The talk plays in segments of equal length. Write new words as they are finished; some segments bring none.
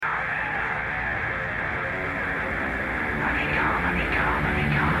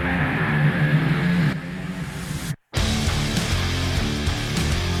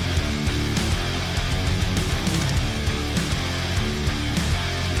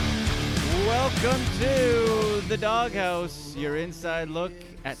Welcome to the Doghouse, your inside look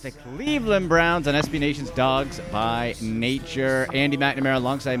at the Cleveland Browns on SB Nation's Dogs by Nature. Andy McNamara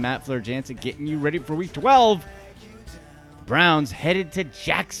alongside Matt Fleur-Jansen getting you ready for Week 12. The Browns headed to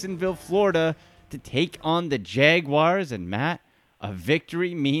Jacksonville, Florida to take on the Jaguars. And Matt, a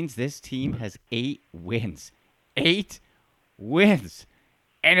victory means this team has 8 wins. 8 wins.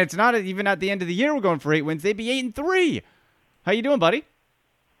 And it's not even at the end of the year we're going for 8 wins. They'd be 8-3. How you doing, buddy?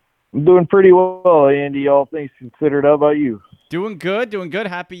 I'm doing pretty well, Andy, all things considered. How about you? Doing good.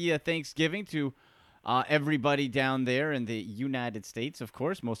 Happy Thanksgiving to everybody down there in the United States, of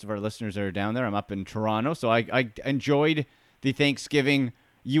course. Most of our listeners are down there. I'm up in Toronto, so I enjoyed the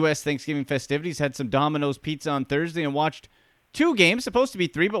U.S. Thanksgiving festivities. Had some Domino's pizza on Thursday and watched 2 games, supposed to be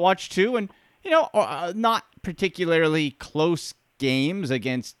 3, but watched 2. And, not particularly close games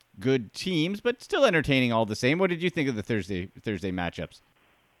against good teams, but still entertaining all the same. What did you think of the Thursday matchups?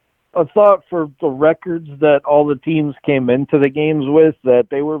 I thought for the records that all the teams came into the games with, that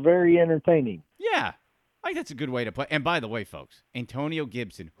they were very entertaining. Yeah, I think that's a good way to play. And by the way, folks, Antonio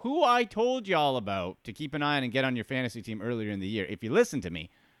Gibson, who I told y'all about to keep an eye on and get on your fantasy team earlier in the year. If you listen to me,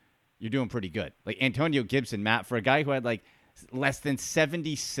 you're doing pretty good. Like Antonio Gibson, Matt, for a guy who had like less than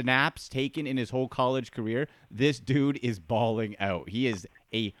 70 snaps taken in his whole college career, this dude is balling out. He is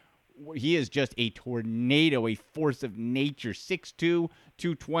just a tornado, a force of nature. 6'2",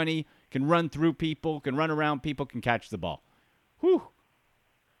 220, can run through people, can run around people, can catch the ball. Whew.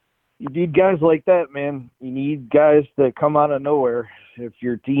 You need guys like that, man. You need guys that come out of nowhere if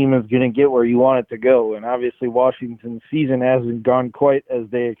your team is going to get where you want it to go. And obviously Washington's season hasn't gone quite as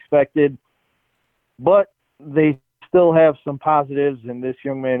they expected, but they still have some positives, and this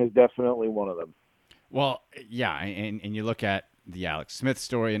young man is definitely one of them. Well, yeah, and you look at the Alex Smith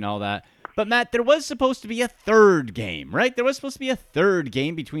story and all that. But, Matt, there was supposed to be a third game, right? There was supposed to be a third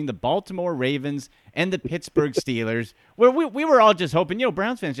game between the Baltimore Ravens and the Pittsburgh Steelers, where we were all just hoping,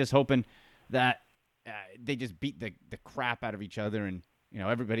 Browns fans just hoping that they just beat the crap out of each other and,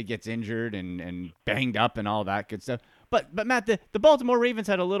 everybody gets injured and banged up and all that good stuff. But Matt, the Baltimore Ravens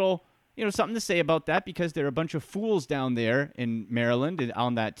had a little, something to say about that because they're a bunch of fools down there in Maryland and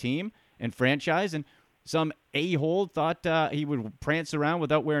on that team and franchise, and some a-hole thought he would prance around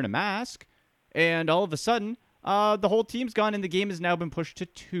without wearing a mask, and all of a sudden, the whole team's gone, and the game has now been pushed to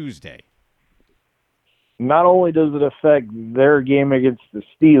Tuesday. Not only does it affect their game against the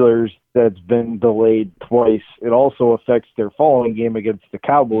Steelers that's been delayed twice, it also affects their following game against the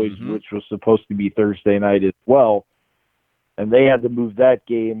Cowboys, which was supposed to be Thursday night as well. And they had to move that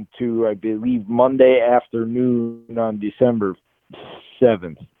game to, I believe, Monday afternoon on December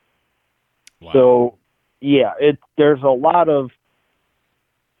 7th. Wow. So, yeah, there's a lot of,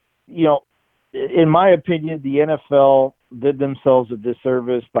 in my opinion, the NFL did themselves a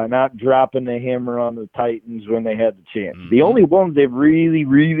disservice by not dropping the hammer on the Titans when they had the chance. Mm-hmm. The only ones they've really,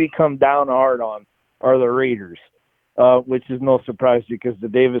 really come down hard on are the Raiders, which is no surprise because the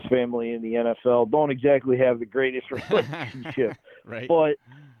Davis family in the NFL don't exactly have the greatest relationship. Right. But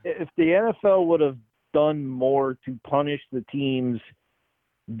if the NFL would have done more to punish the teams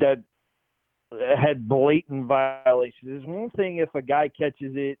that had blatant violations. There's one thing if a guy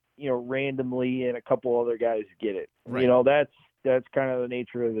catches it, randomly and a couple other guys get it. Right. That's kind of the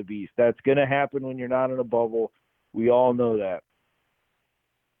nature of the beast. That's going to happen when you're not in a bubble. We all know that.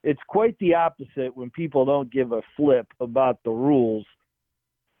 It's quite the opposite when people don't give a flip about the rules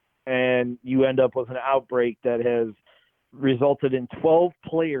and you end up with an outbreak that has resulted in 12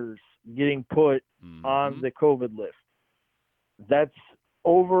 players getting put on the COVID list. That's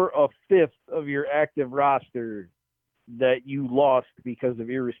over a fifth of your active roster that you lost because of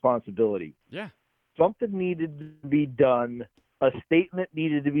irresponsibility. Yeah. Something needed to be done. A statement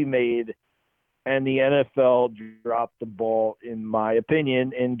needed to be made, and the NFL dropped the ball, in my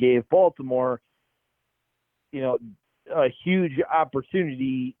opinion, and gave Baltimore, a huge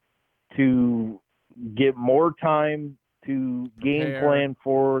opportunity to get more time to game plan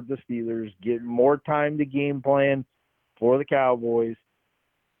for the Steelers, get more time to game plan for the Cowboys,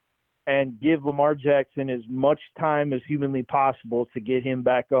 and give Lamar Jackson as much time as humanly possible to get him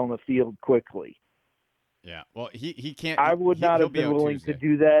back on the field quickly. Yeah, well, he can't. I would not have been willing to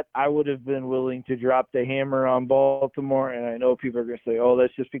do that. I would have been willing to drop the hammer on Baltimore, and I know people are going to say, oh,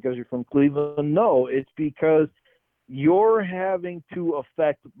 that's just because you're from Cleveland. No, it's because you're having to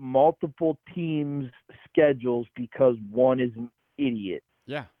affect multiple teams' schedules because one is an idiot.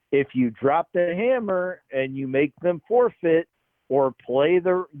 Yeah. If you drop the hammer and you make them forfeit, or play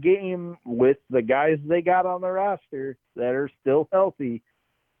the game with the guys they got on the roster that are still healthy,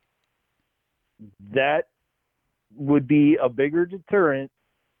 that would be a bigger deterrent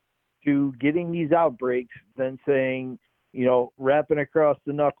to getting these outbreaks than saying, wrapping across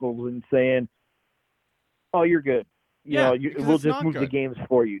the knuckles and saying, "Oh, you're good. Yeah, because We'll it's just not move the good. games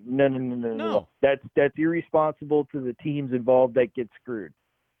for you." No. That's irresponsible to the teams involved that get screwed.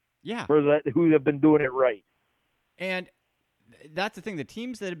 Yeah. For that, who have been doing it right. And that's the thing. The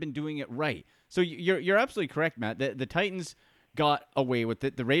teams that have been doing it right. So you're absolutely correct, Matt. The Titans got away with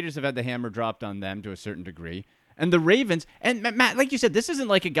it. The Raiders have had the hammer dropped on them to a certain degree. And the Ravens, and Matt, like you said, this isn't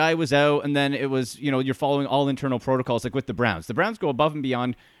like a guy was out and then it was, you're following all internal protocols like with the Browns. The Browns go above and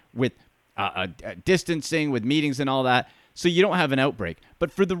beyond with distancing, with meetings and all that, so you don't have an outbreak.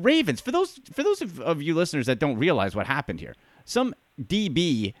 But for the Ravens, for those of you listeners that don't realize what happened here, some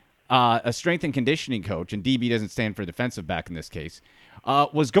DB, a strength and conditioning coach, and DB doesn't stand for defensive back in this case,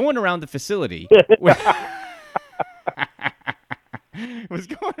 was going around the facility. Was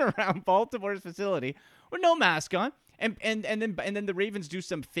going around Baltimore's facility with no mask on, and then the Ravens do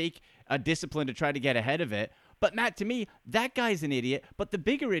some fake discipline to try to get ahead of it. But Matt, to me, that guy's an idiot. But the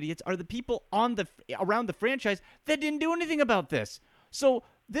bigger idiots are the people around the franchise that didn't do anything about this. So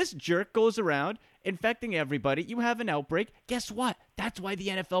this jerk goes around infecting everybody. You have an outbreak. Guess what? That's why the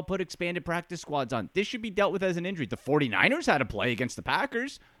NFL put expanded practice squads on. This should be dealt with as an injury. The 49ers had to play against the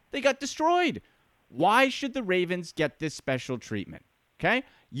Packers. They got destroyed. Why should the Ravens get this special treatment? Okay?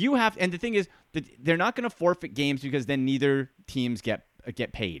 And the thing is that they're not going to forfeit games because then neither teams get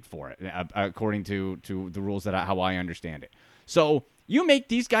paid for it, according to the rules how I understand it. So you make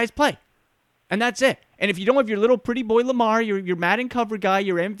these guys play, and that's it. And if you don't have your little pretty boy Lamar, your Madden cover guy,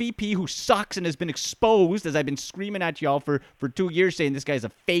 your MVP who sucks and has been exposed, as I've been screaming at y'all for 2 years saying this guy's a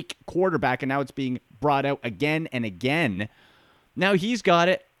fake quarterback, and now it's being brought out again and again. Now he's got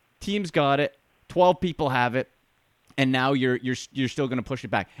it. Team's got it. 12 people have it. And now you're still going to push it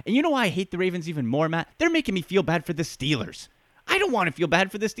back. And you know why I hate the Ravens even more, Matt? They're making me feel bad for the Steelers. I don't want to feel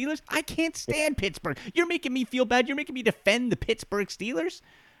bad for the Steelers. I can't stand Pittsburgh. You're making me feel bad. You're making me defend the Pittsburgh Steelers.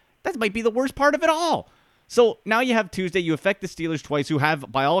 That might be the worst part of it all. So now you have Tuesday. You affect the Steelers twice, who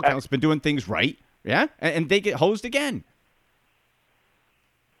have, by all accounts, been doing things right. Yeah? And they get hosed again.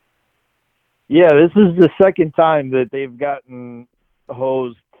 Yeah, this is the second time that they've gotten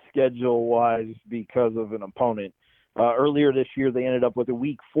hosed schedule-wise because of an opponent. Earlier this year, they ended up with a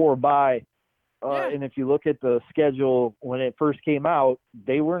week 4 bye. And if you look at the schedule when it first came out,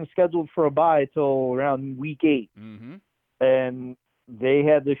 they weren't scheduled for a bye till around week 8. Mm-hmm. And they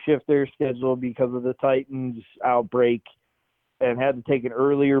had to shift their schedule because of the Titans outbreak and had to take an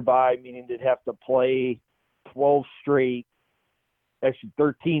earlier bye, meaning they'd have to play 13 straight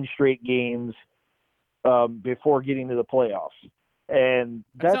games before getting to the playoffs. And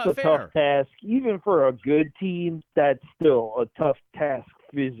that's a tough task. Even for a good team, that's still a tough task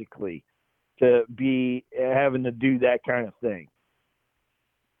physically to be having to do that kind of thing.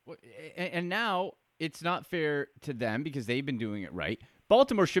 And now it's not fair to them because they've been doing it right.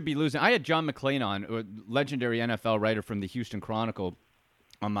 Baltimore should be losing. I had John McClain on, a legendary NFL writer from the Houston Chronicle,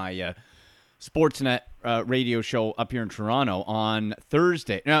 on my Sportsnet radio show up here in Toronto on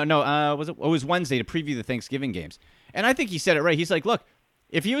Thursday. It was Wednesday to preview the Thanksgiving games. And I think he said it right. He's like, look,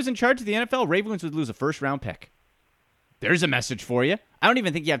 if he was in charge of the NFL, Ravens would lose a first-round pick. There's a message for you. I don't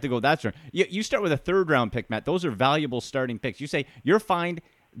even think you have to go that strong. You start with a third-round pick, Matt. Those are valuable starting picks. You say you're fined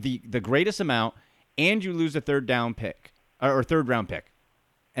the greatest amount, and you lose a third-round pick.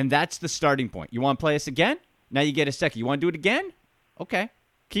 And that's the starting point. You want to play us again? Now you get a second. You want to do it again? Okay.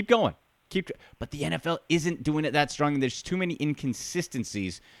 Keep going. But the NFL isn't doing it that strong, and there's too many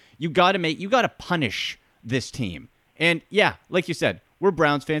inconsistencies. You got to punish this team. And yeah, like you said, we're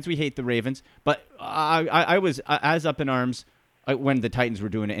Browns fans. We hate the Ravens. But I was as up in arms when the Titans were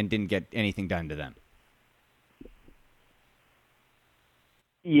doing it and didn't get anything done to them.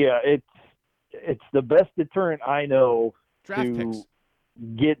 Yeah, it's the best deterrent I know Draft picks.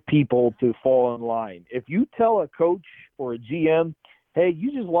 Get people to fall in line. If you tell a coach or a GM, hey,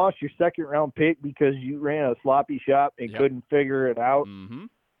 you just lost your second-round pick because you ran a sloppy shop and couldn't figure it out,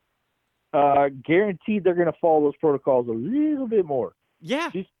 guaranteed they're going to follow those protocols a little bit more.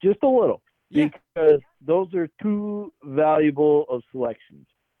 Yeah. Just a little. Yeah. Because those are too valuable of selections.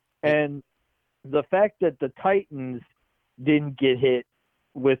 And the fact that the Titans didn't get hit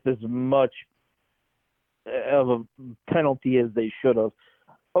with as much of a penalty as they should have.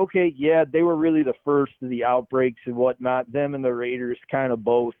 Okay, yeah, they were really the first of the outbreaks and whatnot. Them and the Raiders kind of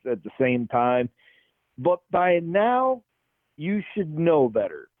both at the same time. But by now, you should know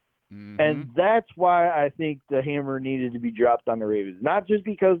better. Mm-hmm. And that's why I think the hammer needed to be dropped on the Ravens. Not just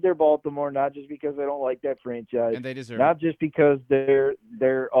because they're Baltimore, not just because I don't like that franchise. And they deserve not it. Just because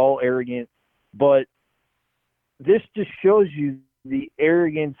they're all arrogant. But this just shows you the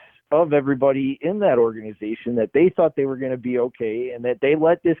arrogance of everybody in that organization that they thought they were going to be okay and that they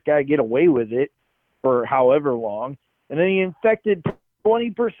let this guy get away with it for however long, and then he infected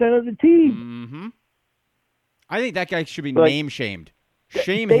 20% of the team. Mm-hmm. I think that guy should be name-shamed.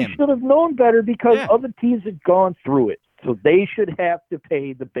 Shame him. They should have known better because other teams had gone through it. So they should have to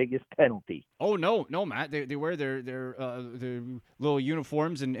pay the biggest penalty. Oh, no, Matt. They wear their little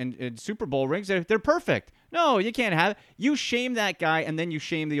uniforms and Super Bowl rings. They're perfect. No, you can't have it. You shame that guy, and then you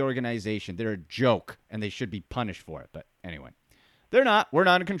shame the organization. They're a joke, and they should be punished for it. But anyway, they're not. We're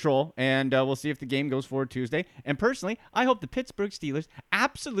not in control, and we'll see if the game goes forward Tuesday. And personally, I hope the Pittsburgh Steelers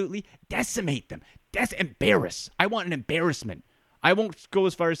absolutely decimate them. Embarrass. I want an embarrassment. I won't go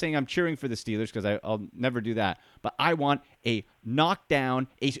as far as saying I'm cheering for the Steelers because I'll never do that. But I want a knockdown,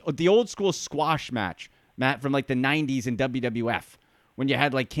 the old school squash match, Matt, from like the 90s in WWF when you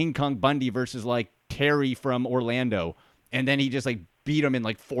had like King Kong Bundy versus like Terry from Orlando. And then he just like beat him in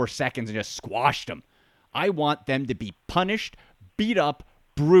like 4 seconds and just squashed him. I want them to be punished, beat up,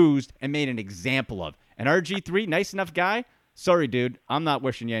 bruised, and made an example of. And RG3, nice enough guy. Sorry, dude. I'm not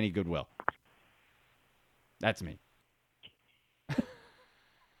wishing you any goodwill. That's me.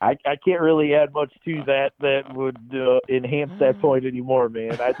 I can't really add much to that would enhance that point anymore,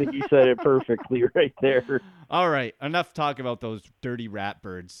 man. I think you said it perfectly right there. All right, enough talk about those dirty rat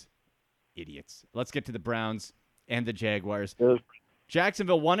birds. Idiots. Let's get to the Browns and the Jaguars.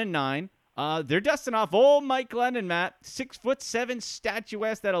 Jacksonville 1-9. They're dusting off old Mike Glennon, Matt. 6'7"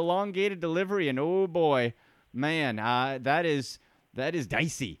 statuesque, that elongated delivery, and oh boy, man, that is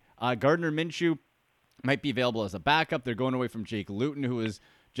dicey. Gardner Minshew might be available as a backup. They're going away from Jake Luton, who is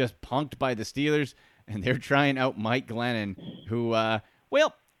just punked by the Steelers, and they're trying out Mike Glennon, who,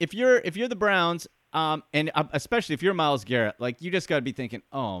 well, if you're the Browns, and especially if you're Myles Garrett, like, you just got to be thinking,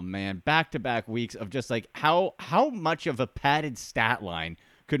 oh man, back-to-back weeks of just like how much of a padded stat line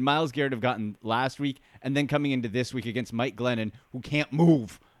could Myles Garrett have gotten last week, and then coming into this week against Mike Glennon, who can't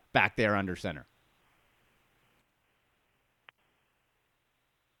move back there under center.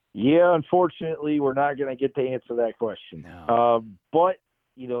 Yeah, unfortunately, we're not going to get to answer that question. No. But,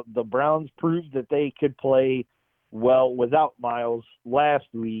 you know, the Browns proved that they could play well without Myles last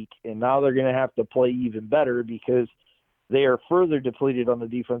week, and now they're going to have to play even better because they are further depleted on the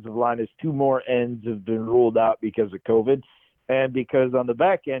defensive line as 2 more ends have been ruled out because of COVID, and because on the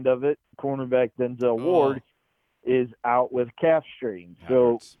back end of it, cornerback Denzel Ward is out with calf strain.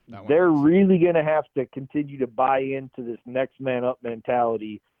 So they're really going to have to continue to buy into this next man up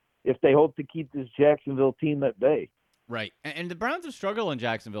mentality if they hope to keep this Jacksonville team at bay. Right. And the Browns have struggled in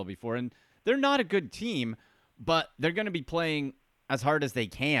Jacksonville before, and they're not a good team, but they're going to be playing as hard as they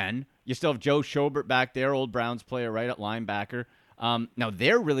can. You still have Joe Schobert back there, old Browns player, right at linebacker. Now,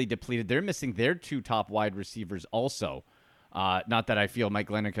 they're really depleted. They're missing their 2 top wide receivers also. Not that I feel Mike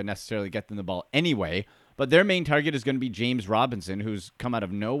Glennon could necessarily get them the ball anyway, but their main target is going to be James Robinson, who's come out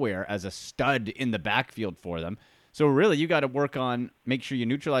of nowhere as a stud in the backfield for them. So really, you got to work on make sure you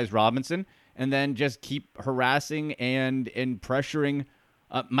neutralize Robinson and then just keep harassing and pressuring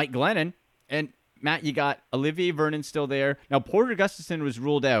Mike Glennon. And, Matt, you got Olivier Vernon still there. Now, Porter Gustafson was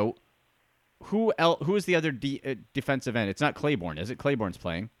ruled out. Who is the other defensive end? It's not Claiborne, is it? Claiborne's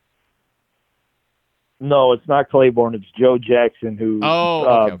playing. No, it's not Claiborne. It's Joe Jackson, who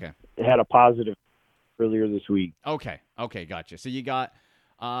okay. had a positive earlier this week. Okay, gotcha. So you got,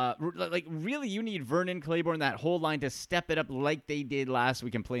 really you need Vernon, Claiborne, that whole line to step it up like they did last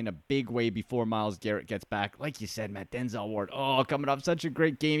week and play in a big way before Myles Garrett gets back. Like you said, Matt, Denzel Ward, coming off such a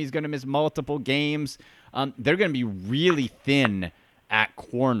great game. He's going to miss multiple games. They're going to be really thin at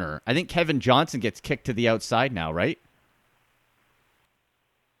corner. I think Kevin Johnson gets kicked to the outside now, right?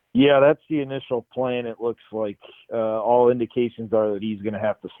 Yeah, that's the initial plan. It looks like all indications are that he's going to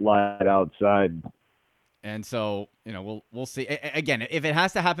have to slide outside. And so, we'll see. Again, if it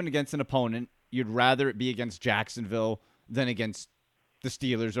has to happen against an opponent, you'd rather it be against Jacksonville than against the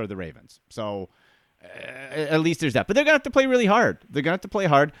Steelers or the Ravens. So at least there's that. But they're going to have to play really hard.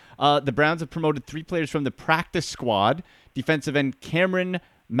 The Browns have promoted 3 players from the practice squad. Defensive end Cameron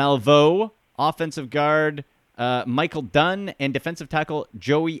Malveaux, offensive guard Michael Dunn, and defensive tackle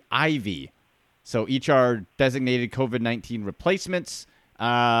Joey Ivy. So each are designated COVID-19 replacements.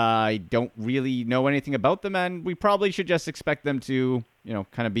 I don't really know anything about them, and we probably should just expect them to,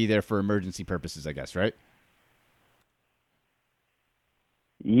 kind of be there for emergency purposes, I guess, right?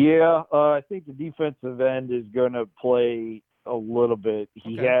 Yeah, I think the defensive end is going to play a little bit.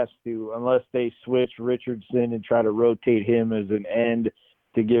 He has to, unless they switch Richardson and try to rotate him as an end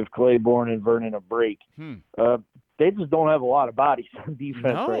to give Claiborne and Vernon a break. they just don't have a lot of bodies on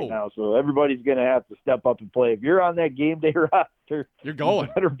defense right now. So everybody's going to have to step up and play. If you're on that game day roster, you're going.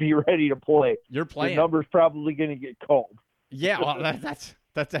 You better be ready to play. You're playing. The number's probably going to get called. Yeah, well, that's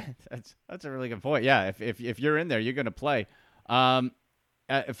a really good point. Yeah, if you're in there, you're going to play.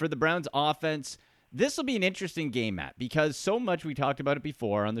 For the Browns offense, this will be an interesting game, Matt, because so much we talked about it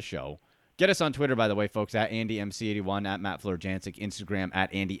before on the show. Get us on Twitter, by the way, folks, at AndyMC81, at Matt Florjancic, Instagram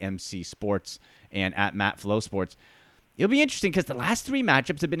at AndyMCSports, and at MattFlowSports. It'll be interesting because the last 3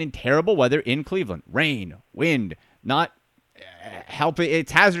 matchups have been in terrible weather in Cleveland. Rain, wind, not helping.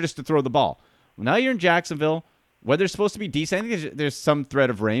 It's hazardous to throw the ball. Well, now you're in Jacksonville. Weather's supposed to be decent. I think there's some threat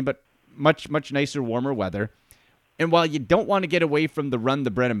of rain, but much, much nicer, warmer weather. And while you don't want to get away from the run,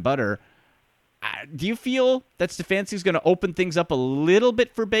 the bread and butter, do you feel that Stefanski's going to open things up a little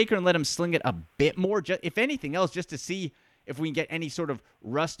bit for Baker and let him sling it a bit more, if anything else, just to see if we can get any sort of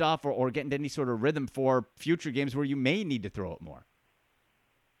rust off or get into any sort of rhythm for future games where you may need to throw it more?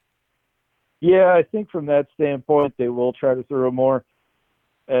 Yeah, I think from that standpoint, they will try to throw more,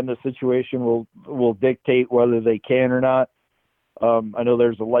 and the situation will dictate whether they can or not. I know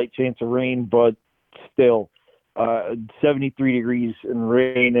there's a light chance of rain, but still, 73 degrees in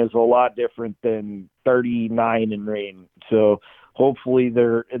rain is a lot different than 39 in rain. So hopefully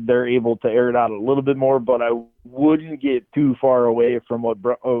they're able to air it out a little bit more, but I wouldn't get too far away from what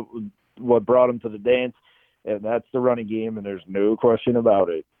brought them to the dance, and that's the running game, and there's no question about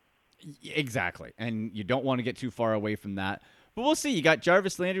it. Exactly, and you don't want to get too far away from that. But we'll see. You got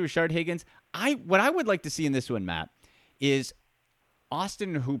Jarvis Landry, Rashard Higgins. What I would like to see in this one, Matt, is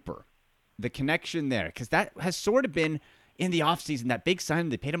Austin Hooper. The connection there, because that has sort of been in the offseason, that big sign.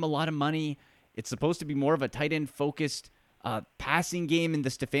 They paid him a lot of money. It's supposed to be more of a tight end focused passing game in the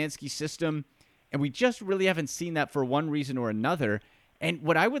Stefanski system, and we just really haven't seen that for one reason or another. And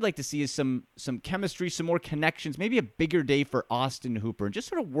what I would like to see is some chemistry, some more connections, maybe a bigger day for Austin Hooper, and just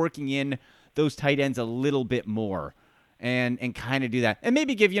sort of working in those tight ends a little bit more, and kind of do that, and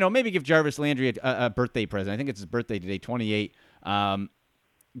maybe give Jarvis Landry a birthday present. I think it's his birthday today, 28.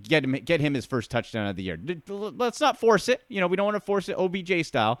 Get him his first touchdown of the year. Let's not force it. We don't want to force it OBJ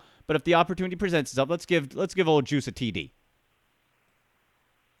style. But if the opportunity presents itself, let's give old Juice a TD.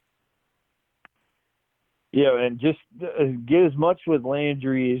 Yeah, and just get as much with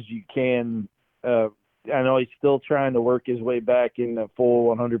Landry as you can. I know he's still trying to work his way back in the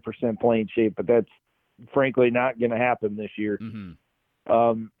full 100% playing shape, but that's frankly not going to happen this year.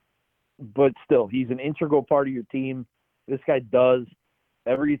 Mm-hmm. But still, he's an integral part of your team. This guy does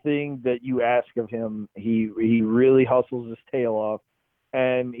everything that you ask of him. He really hustles his tail off,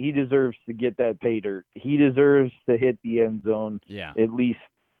 and he deserves to get that pay dirt. He deserves to hit the end zone at least,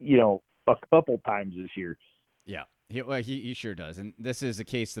 a couple times this year. Yeah, he sure does. And this is the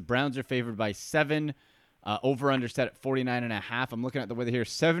case. The Browns are favored by 7. Over-under set at 49.5. I'm looking at the weather here,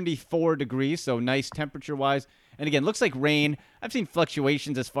 74 degrees, so nice temperature-wise. And again, looks like rain. I've seen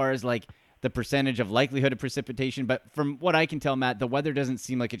fluctuations as far as like the percentage of likelihood of precipitation, but from what I can tell, Matt, the weather doesn't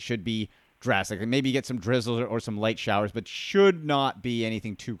seem like it should be drastic. Like maybe get some drizzles or some light showers, but should not be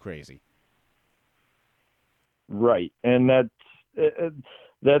anything too crazy. Right, and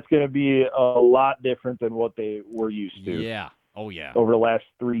that's going to be a lot different than what they were used to. Yeah. Oh, yeah. Over the last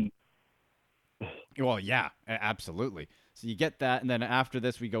 3. Well, yeah, absolutely. So you get that, and then after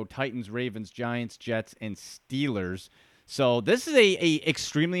this, we go Titans, Ravens, Giants, Jets, and Steelers. So this is a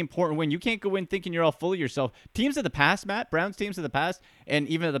extremely important win. You can't go in thinking you're all full of yourself. Teams of the past, Matt, Browns teams of the past, and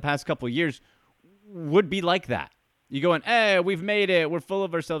even of the past couple of years, would be like that. You go in, hey, we've made it. We're full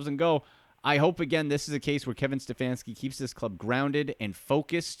of ourselves, and go. I hope, again, this is a case where Kevin Stefanski keeps this club grounded and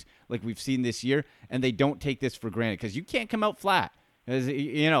focused like we've seen this year, and they don't take this for granted because you can't come out flat. As,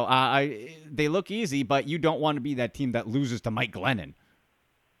 they look easy, but you don't want to be that team that loses to Mike Glennon.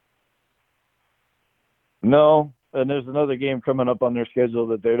 No, and there's another game coming up on their schedule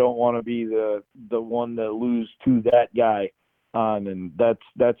that they don't want to be the one that lose to that guy on, and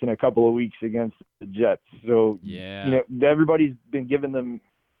that's in a couple of weeks against the Jets. So everybody's been giving them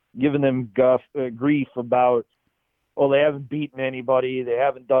grief about, they haven't beaten anybody, they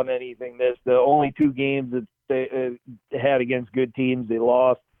haven't done anything. The only 2 games that they had against good teams, they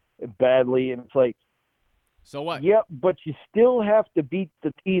lost badly, and it's like, so what? Yep, but you still have to beat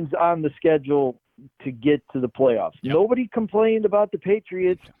the teams on the schedule to get to the playoffs. Yep. Nobody complained about the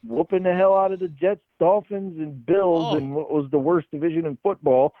Patriots whooping the hell out of the Jets, Dolphins, and Bills in what was the worst division in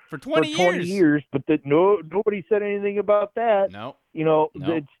football for 20 years. But nobody said anything about that. No.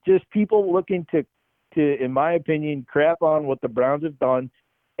 It's just people looking to, in my opinion, crap on what the Browns have done,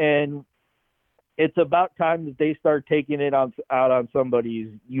 and it's about time that they start taking it out on somebody's,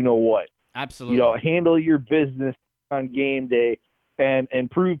 what. Absolutely. Handle your business on game day and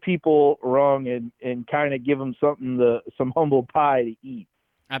prove people wrong and kind of give them some humble pie to eat.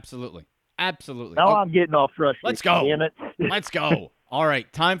 Absolutely. Now I'm getting all frustrated. Let's go. Damn it. Let's go. All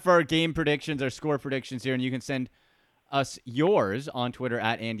right, time for our game predictions, our score predictions here, and you can send us yours on Twitter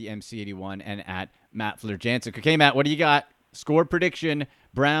at AndyMC81 and at Matt Fleur-Jansic. Okay, Matt, what do you got? Score prediction,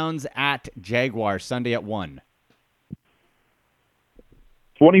 Browns at Jaguars, Sunday at 1.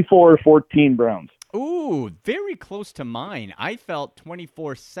 24-14 Browns. Ooh, very close to mine. I felt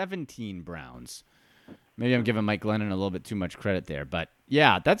 24-17 Browns. Maybe I'm giving Mike Glennon a little bit too much credit there. But,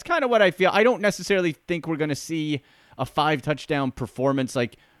 yeah, that's kind of what I feel. I don't necessarily think we're going to see a 5-touchdown performance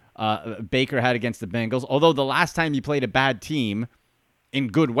like Baker had against the Bengals. Although the last time he played a bad team in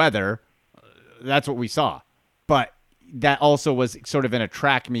good weather, that's what we saw. But that also was sort of in a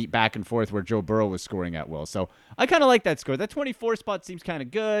track meet back and forth where Joe Burrow was scoring at will. So I kind of like that score. That 24 spot seems kind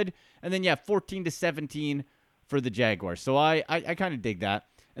of good. And then, 14-17 for the Jaguars. So I kind of dig that.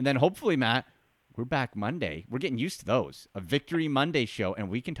 And then hopefully, Matt, we're back Monday. We're getting used to those. A Victory Monday show, and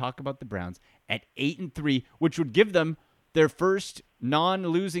we can talk about the Browns at 8-3, which would give them their first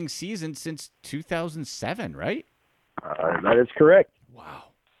non-losing season since 2007, right? That is correct. Wow.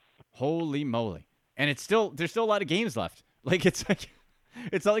 Holy moly. And there's still a lot of games left. It's not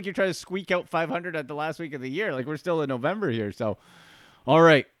like you're trying to squeak out 500 at the last week of the year. We're still in November here. So, all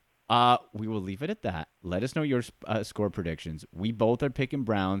right. We will leave it at that. Let us know your score predictions. We both are picking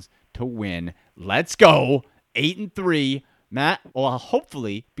Browns to win. Let's go. 8-3. Matt, will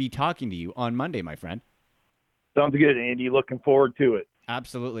hopefully be talking to you on Monday, my friend. Sounds good, Andy. Looking forward to it.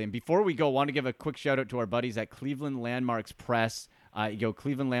 Absolutely. And before we go, I want to give a quick shout out to our buddies at Cleveland Landmarks Press. You go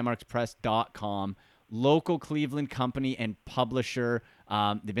clevelandlandmarkspress.com. Local Cleveland company and publisher.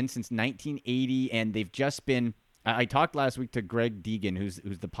 They've been since 1980, and they've just been. I talked last week to Greg Deegan, who's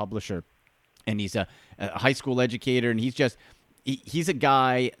the publisher, and he's a high school educator, and he's a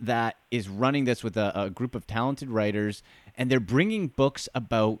guy that is running this with a group of talented writers, and they're bringing books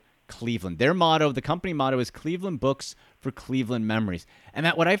about Cleveland. Their motto, the company motto, is Cleveland Books for Cleveland Memories. And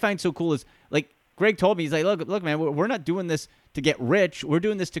Matt, what I find so cool is, Greg told me, he's like, look, man, we're not doing this to get rich. We're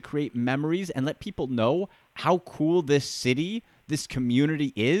doing this to create memories and let people know how cool this city, this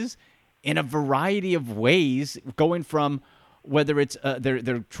community is in a variety of ways, going from whether it's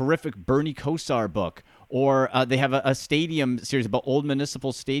their terrific Bernie Kosar book, or they have a stadium series about Old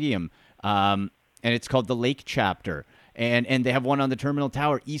Municipal Stadium, and it's called The Lake Chapter. And they have one on the Terminal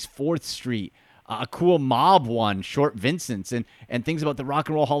Tower, East 4th Street, a cool mob one, Short Vincent's, and things about the Rock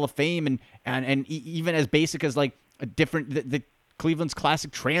and Roll Hall of Fame, and even as basic as the Cleveland's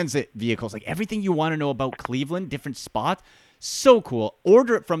classic transit vehicles, everything you want to know about Cleveland, different spots. So cool.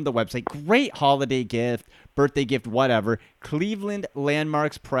 Order it from the website. Great holiday gift, birthday gift, whatever.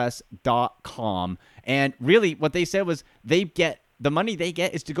 ClevelandLandmarksPress.com. And really what they said was the money they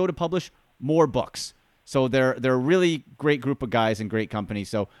get is to go to publish more books. So they're a really great group of guys and great company.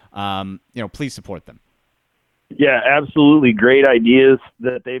 So, please support them. Yeah, absolutely. Great ideas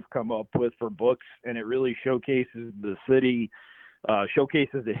that they've come up with for books, and it really showcases the city,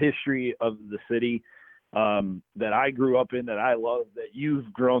 showcases the history of the city that I grew up in, that I love, that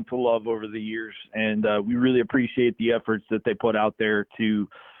you've grown to love over the years. And we really appreciate the efforts that they put out there to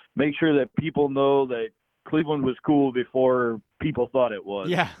make sure that people know that Cleveland was cool before people thought it was.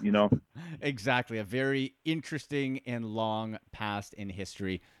 Yeah, Exactly. A very interesting and long past in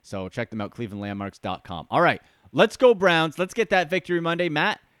history. So check them out, clevelandlandmarks.com. All right, let's go Browns. Let's get that victory Monday.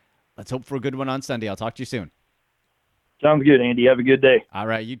 Matt, let's hope for a good one on Sunday. I'll talk to you soon. Sounds good, Andy. Have a good day. All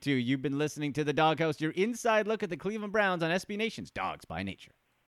right, you too. You've been listening to The Doghouse, your inside look at the Cleveland Browns on SB Nation's Dogs by Nature.